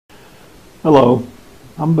Hello,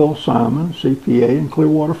 I'm Bill Simon, CPA in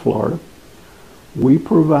Clearwater, Florida. We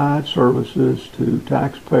provide services to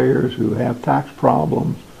taxpayers who have tax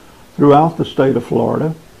problems throughout the state of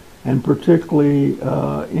Florida, and particularly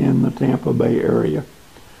in the Tampa Bay area.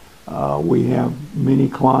 We have many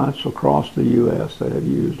clients across the U.S. that have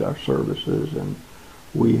used our services, and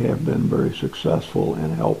we have been very successful in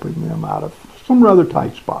helping them out of some rather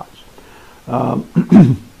tight spots.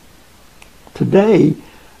 Today,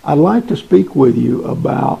 I'd like to speak with you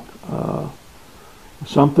about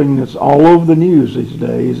something that's all over the news these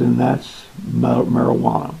days, and that's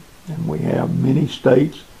marijuana. And we have many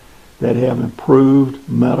states that have improved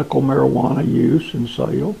medical marijuana use and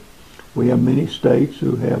sale. We have many states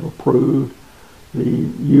who have approved the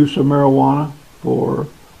use of marijuana for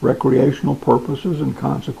recreational purposes and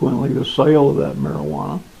consequently the sale of that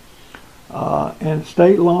marijuana. And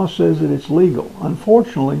state law says that it's legal.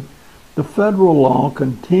 Unfortunately, the federal law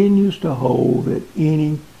continues to hold that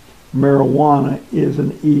any marijuana is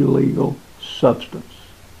an illegal substance,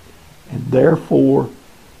 and therefore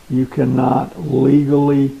you cannot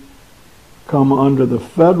legally come under the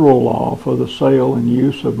federal law for the sale and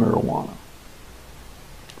use of marijuana.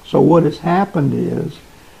 So what has happened is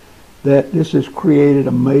that this has created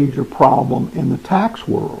a major problem in the tax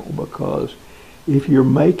world, because if you're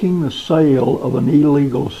making the sale of an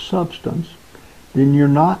illegal substance, then you're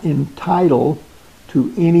not entitled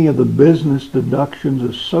to any of the business deductions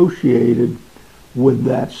associated with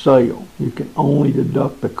that sale. You can only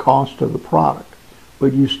deduct the cost of the product,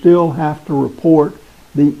 but you still have to report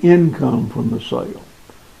the income from the sale.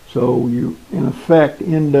 So you, in effect,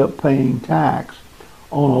 end up paying tax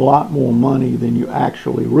on a lot more money than you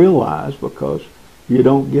actually realize, because you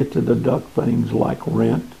don't get to deduct things like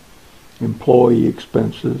rent, employee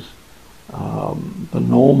expenses, the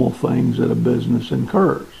normal things that a business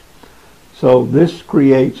incurs. So this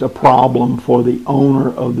creates a problem for the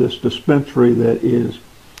owner of this dispensary that is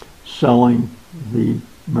selling the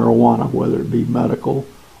marijuana, whether it be medical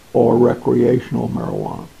or recreational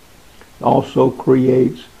marijuana. It also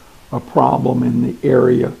creates a problem in the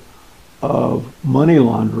area of money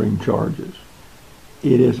laundering charges.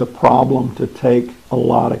 It is a problem to take a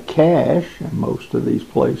lot of cash, and most of these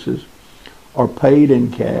places are paid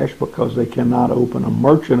in cash because they cannot open a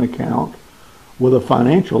merchant account with a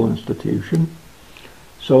financial institution.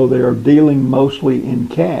 So they are dealing mostly in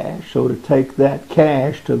cash. So to take that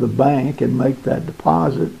cash to the bank and make that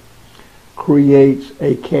deposit creates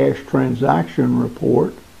a cash transaction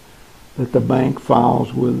report that the bank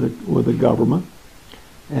files with the government.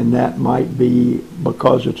 And that might be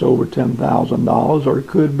because it's over $10,000, or it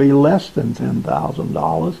could be less than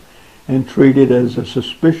 $10,000, and treated as a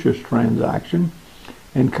suspicious transaction,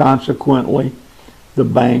 and consequently the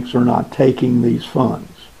banks are not taking these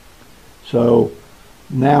funds. So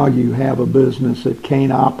now you have a business that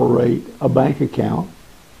can't operate a bank account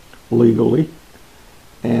legally,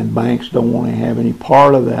 and banks don't want to have any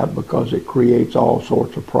part of that because it creates all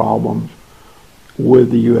sorts of problems with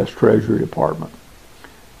the U.S. Treasury Department.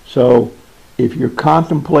 So if you're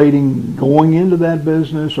contemplating going into that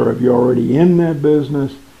business, or if you're already in that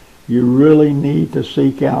business, you really need to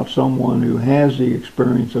seek out someone who has the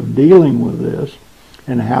experience of dealing with this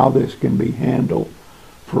and how this can be handled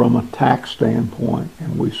from a tax standpoint,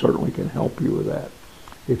 and we certainly can help you with that.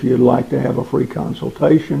 If you'd like to have a free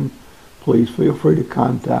consultation, please feel free to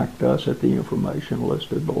contact us at the information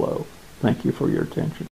listed below. Thank you for your attention.